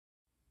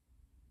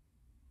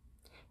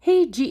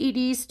Hey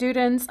GED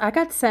students, I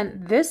got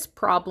sent this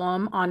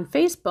problem on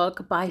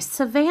Facebook by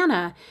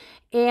Savannah,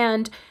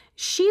 and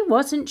she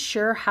wasn't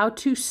sure how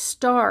to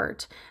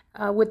start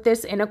with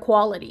this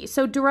inequality.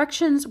 So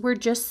directions were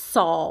just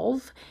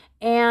solve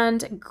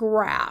and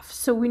graph.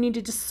 So we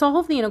needed to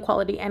solve the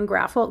inequality and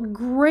graph. Well,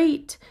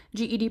 great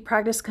GED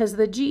practice, because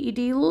the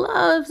GED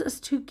loves us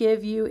to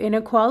give you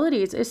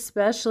inequalities,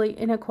 especially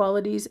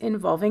inequalities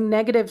involving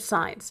negative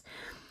signs.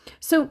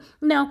 So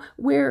now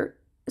where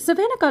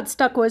Savannah got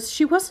stuck was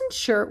she wasn't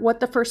sure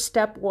what the first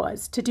step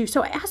was to do.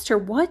 So I asked her,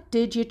 what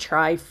did you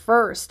try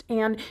first?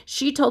 And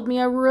she told me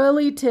a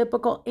really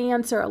typical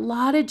answer. A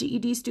lot of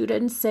GED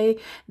students say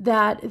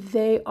that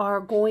they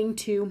are going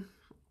to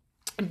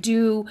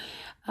do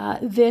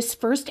this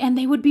first, and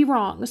they would be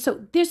wrong.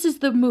 So this is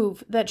the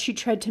move that she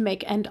tried to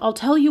make, and I'll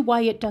tell you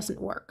why it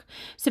doesn't work.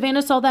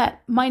 Savannah saw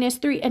that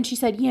 -3, and she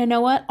said, you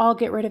know what? I'll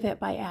get rid of it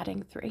by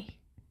adding 3.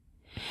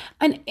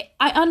 And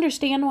I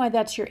understand why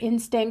that's your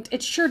instinct.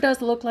 It sure does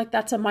look like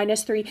that's a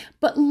 -3,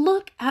 but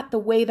look at the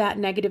way that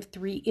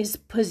 -3 is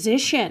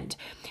positioned.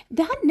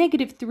 That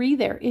 -3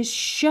 there is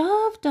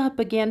shoved up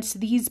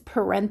against these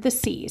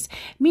parentheses,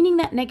 meaning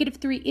that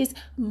 -3 is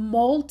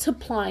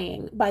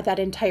multiplying by that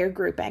entire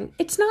grouping.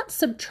 It's not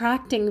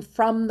subtracting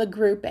from the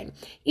grouping.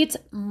 It's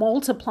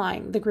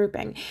multiplying the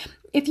grouping.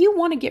 If you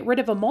want to get rid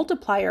of a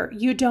multiplier,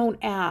 you don't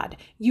add.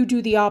 You do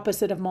the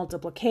opposite of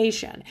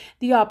multiplication.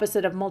 The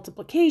opposite of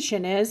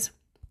multiplication is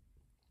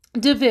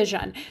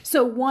division.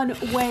 So one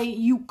way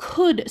you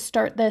could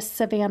start this,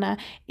 Savannah,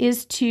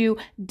 is to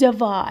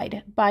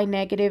divide by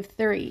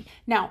 -3.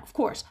 Now, of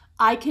course,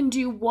 I can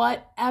do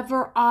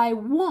whatever I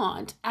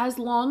want as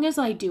long as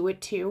I do it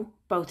to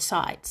both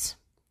sides.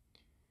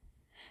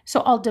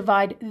 So I'll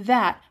divide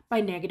that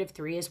by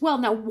 -3 as well.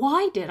 Now,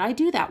 why did I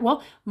do that?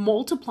 Well,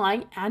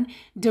 multiplying and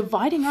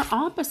dividing are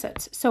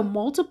opposites. So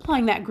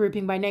multiplying that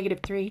grouping by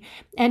 -3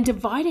 and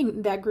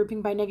dividing that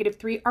grouping by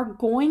 -3 are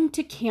going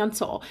to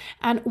cancel.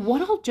 And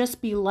what I'll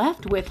just be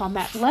left with on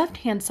that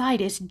left-hand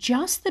side is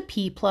just the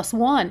p plus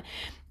 1.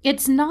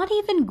 It's not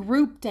even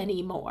grouped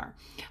anymore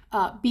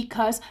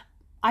because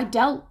I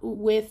dealt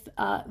with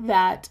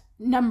that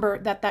number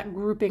that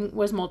grouping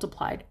was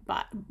multiplying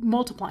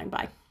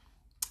by.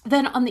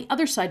 Then on the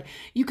other side,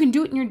 you can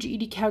do it in your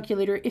GED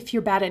calculator if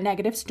you're bad at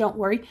negatives. Don't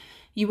worry.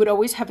 You would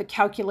always have a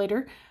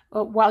calculator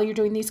while you're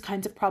doing these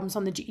kinds of problems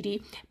on the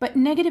GED. But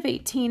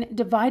 -18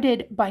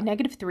 divided by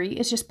 -3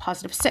 is just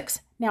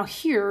 +6. Now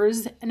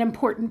here's an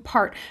important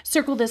part.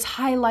 Circle this,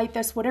 highlight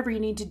this, whatever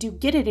you need to do,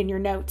 get it in your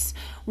notes.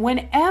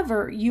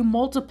 Whenever you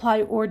multiply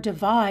or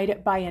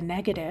divide by a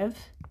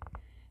negative,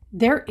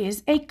 there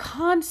is a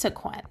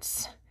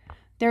consequence.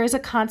 There is a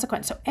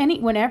consequence. So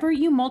whenever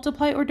you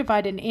multiply or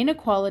divide an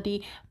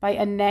inequality by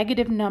a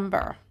negative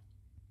number,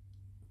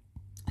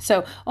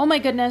 so, oh my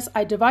goodness,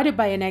 I divided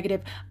by a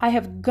negative, I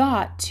have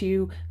got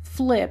to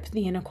flip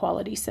the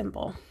inequality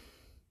symbol.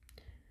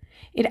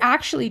 It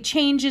actually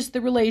changes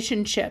the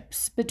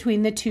relationships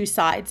between the two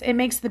sides. It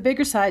makes the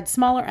bigger side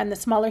smaller and the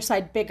smaller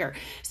side bigger.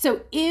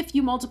 So if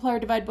you multiply or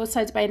divide both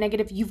sides by a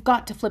negative, you've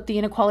got to flip the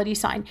inequality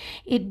sign.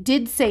 It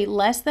did say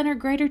less than or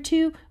greater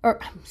to, or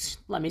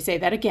let me say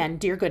that again,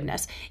 dear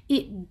goodness.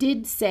 It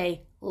did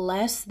say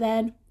less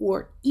than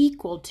or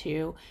equal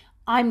to.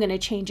 I'm going to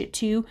change it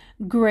to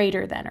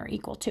greater than or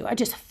equal to. I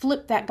just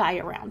flipped that guy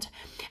around.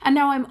 And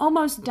now I'm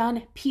almost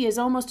done. P is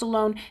almost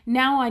alone.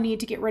 Now I need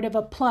to get rid of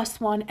a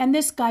 +1. And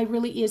this guy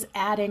really is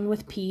adding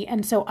with P.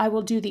 And so I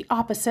will do the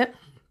opposite.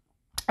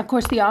 Of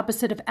course, the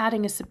opposite of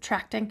adding is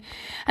subtracting.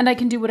 And I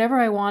can do whatever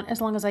I want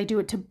as long as I do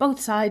it to both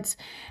sides.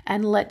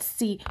 And let's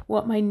see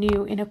what my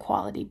new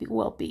inequality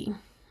will be.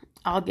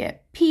 I'll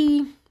get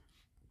P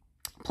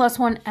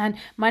 +1 and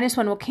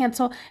 -1 will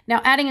cancel.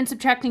 Now adding and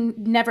subtracting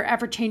never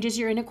ever changes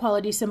your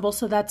inequality symbol,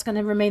 so that's going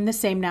to remain the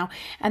same now.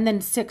 And then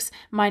 6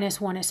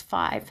 minus 1 is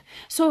 5.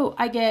 So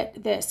I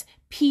get this.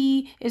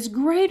 P is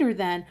greater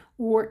than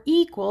or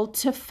equal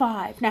to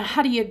 5. Now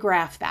how do you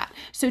graph that?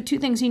 So two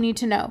things you need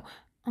to know.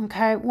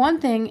 Okay,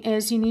 one thing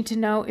is you need to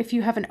know if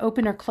you have an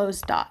open or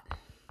closed dot.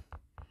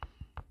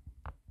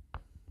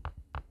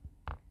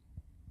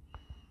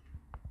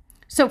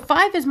 So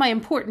 5 is my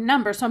important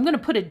number, so I'm going to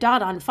put a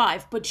dot on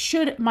 5. But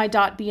should my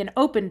dot be an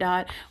open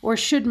dot or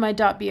should my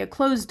dot be a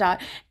closed dot?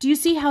 Do you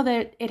see how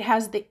that it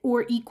has the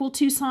or equal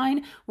to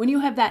sign? When you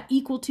have that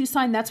equal to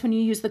sign, that's when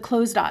you use the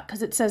closed dot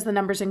because it says the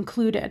number's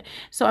included.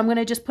 So I'm going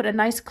to just put a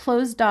nice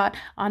closed dot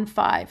on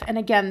 5. And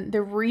again,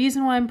 the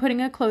reason why I'm putting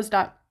a closed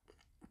dot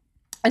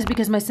is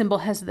because my symbol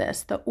has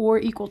this, the or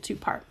equal to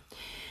part.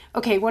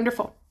 Okay,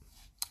 wonderful.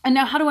 And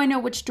now how do I know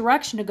which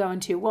direction to go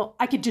into? Well,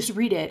 I could just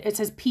read it. It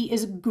says P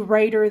is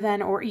greater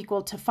than or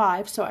equal to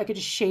 5. So I could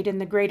just shade in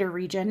the greater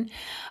region.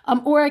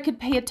 Or I could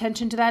pay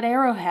attention to that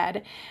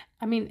arrowhead.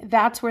 I mean,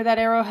 that's where that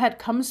arrowhead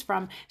comes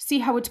from. See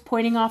how it's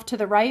pointing off to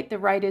the right? The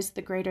right is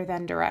the greater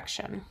than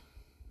direction.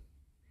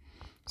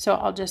 So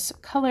I'll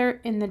just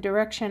color in the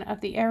direction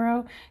of the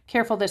arrow.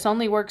 Careful, this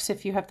only works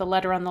if you have the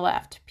letter on the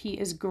left. P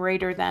is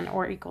greater than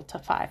or equal to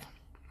 5.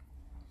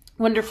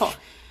 Wonderful.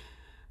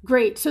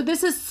 Great. So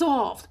this is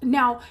solved.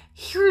 Now,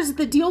 here's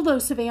the deal though,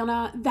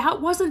 Savannah. That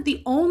wasn't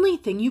the only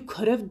thing you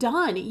could have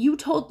done. You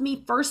told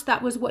me first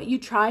that was what you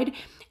tried.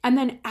 And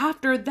then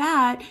after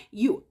that,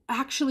 you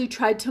actually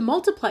tried to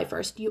multiply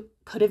first. You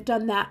could have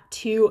done that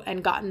too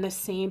and gotten the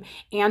same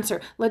answer.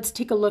 Let's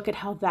take a look at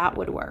how that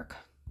would work.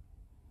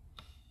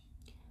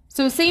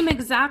 So same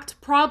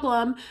exact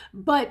problem,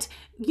 but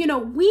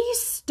we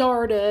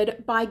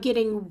started by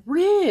getting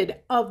rid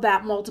of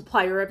that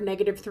multiplier of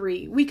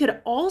 -3. We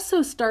could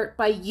also start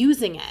by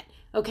using it.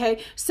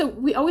 Okay, so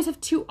we always have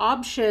two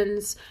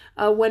options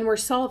when we're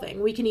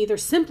solving. We can either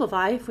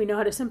simplify, if we know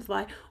how to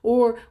simplify,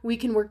 or we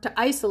can work to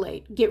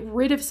isolate, get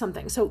rid of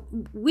something. So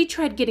we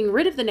tried getting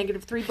rid of the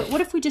 -3, but what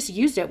if we just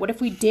used it? What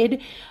if we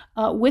did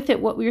with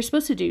it what we were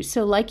supposed to do?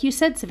 So like you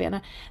said,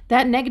 Savannah,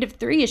 that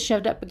 -3 is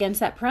shoved up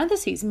against that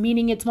parentheses,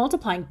 meaning it's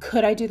multiplying.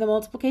 Could I do the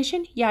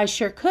multiplication? Yeah, I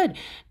sure could.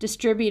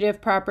 Distributive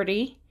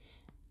property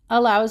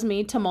allows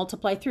me to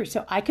multiply through.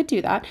 So I could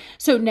do that.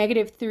 So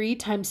 -3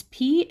 times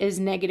p is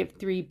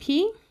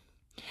 -3p.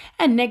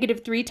 And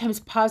 -3 times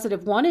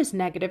 +1 is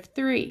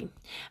 -3.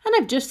 And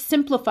I've just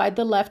simplified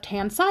the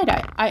left-hand side.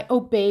 I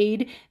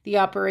obeyed the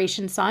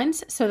operation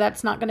signs, so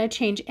that's not going to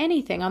change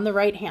anything on the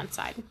right-hand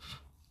side.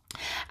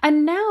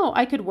 And now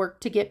I could work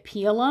to get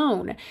p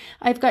alone.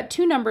 I've got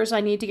two numbers I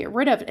need to get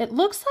rid of. It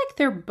looks like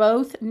they're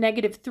both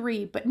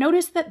 -3, but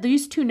notice that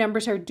these two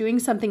numbers are doing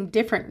something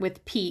different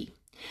with p.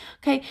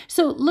 Okay,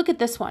 so look at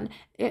this one.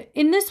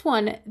 In this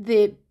one,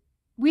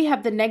 we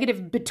have the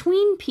negative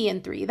between p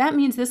and 3. That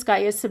means this guy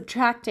is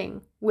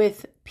subtracting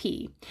with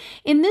p.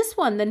 In this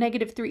one, the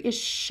 -3 is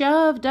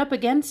shoved up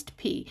against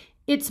p.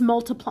 It's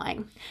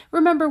multiplying.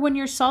 Remember, when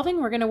you're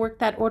solving, we're going to work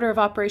that order of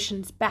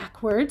operations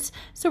backwards.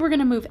 So we're going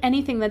to move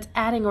anything that's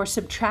adding or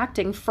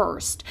subtracting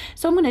first.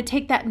 So I'm going to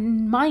take that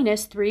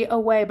 -3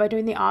 away by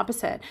doing the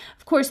opposite.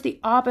 Of course, the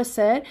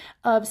opposite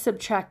of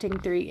subtracting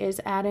 3 is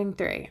adding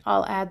 3.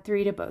 I'll add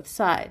 3 to both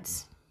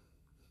sides.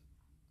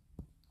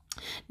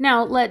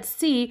 Now let's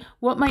see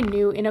what my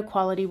new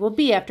inequality will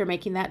be after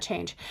making that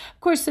change. Of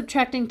course,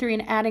 subtracting 3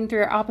 and adding 3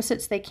 are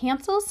opposites. They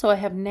cancel, so I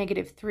have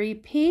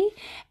 -3p.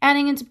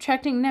 Adding and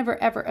subtracting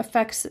never ever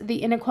affects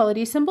the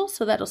inequality symbol,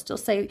 so that'll still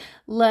say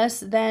less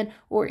than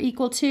or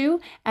equal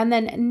to. And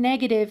then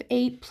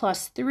 -8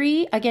 plus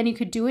 3. Again, you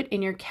could do it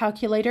in your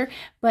calculator,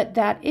 but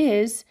that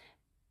is,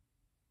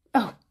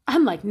 oh,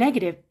 I'm like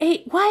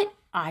 -8. What?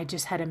 I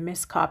just had a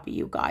miscopy,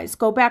 you guys.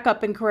 Go back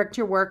up and correct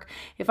your work.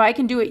 If I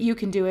can do it, you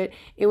can do it.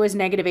 It was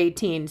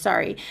 -18,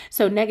 sorry.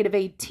 So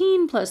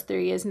 -18 plus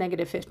 3 is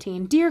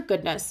 -15. Dear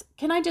goodness,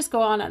 can I just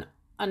go on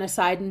an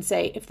aside and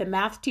say, if the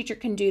math teacher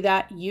can do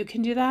that, you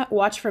can do that.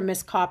 Watch for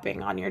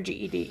miscopying on your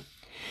GED.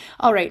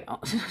 All right,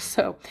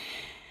 so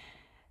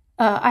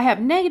I have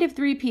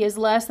 -3p is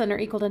less than or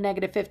equal to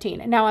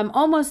 -15. Now I'm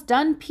almost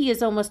done. P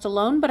is almost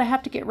alone, but I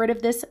have to get rid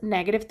of this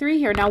 -3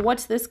 here. Now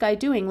what's this guy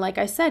doing? Like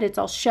I said, it's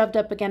all shoved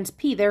up against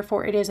p.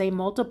 Therefore, it is a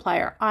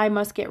multiplier. I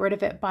must get rid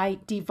of it by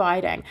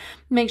dividing.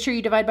 Make sure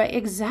you divide by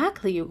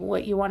exactly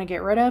what you want to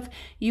get rid of.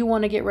 You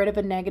want to get rid of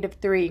a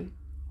 -3.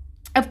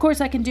 Of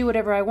course, I can do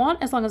whatever I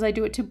want as long as I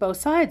do it to both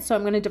sides. So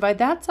I'm going to divide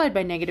that side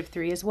by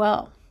 -3 as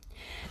well.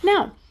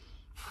 Now,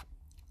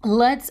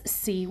 let's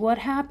see what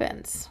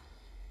happens.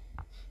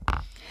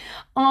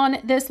 On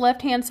this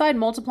left-hand side,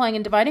 multiplying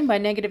and dividing by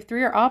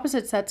 -3 are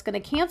opposites. That's going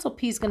to cancel.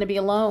 P is going to be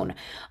alone.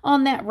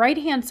 On that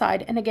right-hand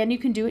side, and again, you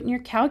can do it in your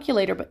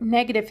calculator, but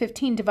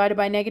 -15 divided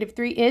by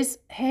 -3 is,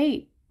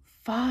 hey,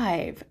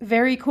 5.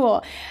 Very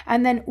cool.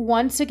 And then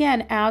once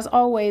again, as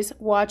always,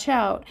 watch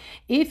out.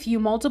 If you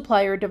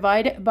multiply or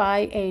divide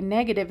by a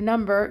negative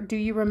number, do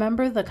you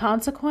remember the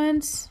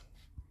consequence?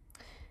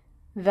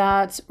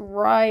 That's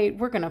right.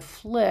 We're going to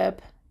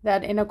flip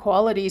that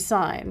inequality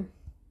sign.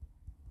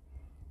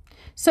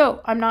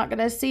 So I'm not going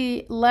to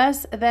see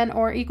less than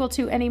or equal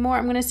to anymore.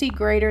 I'm going to see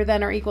greater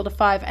than or equal to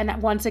 5.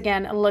 And once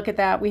again, look at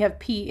that. We have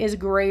P is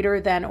greater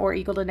than or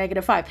equal to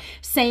 -5.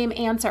 Same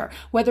answer.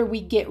 Whether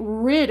we get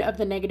rid of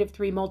the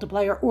 -3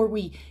 multiplier or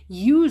we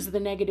use the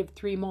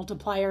 -3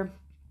 multiplier,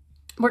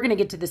 we're going to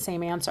get to the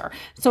same answer.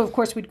 So of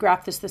course we'd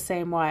graph this the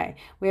same way.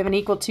 We have an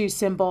equal to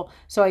symbol,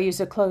 so I use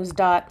a closed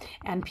dot,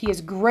 and P is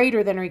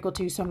greater than or equal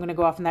to, so I'm going to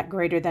go off in that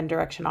greater than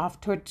direction,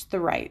 off towards the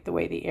right, the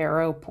way the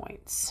arrow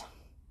points.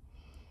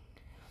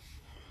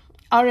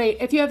 All right,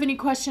 if you have any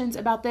questions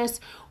about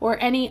this or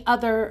any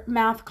other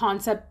math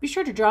concept, be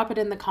sure to drop it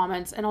in the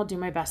comments and I'll do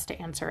my best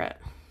to answer it.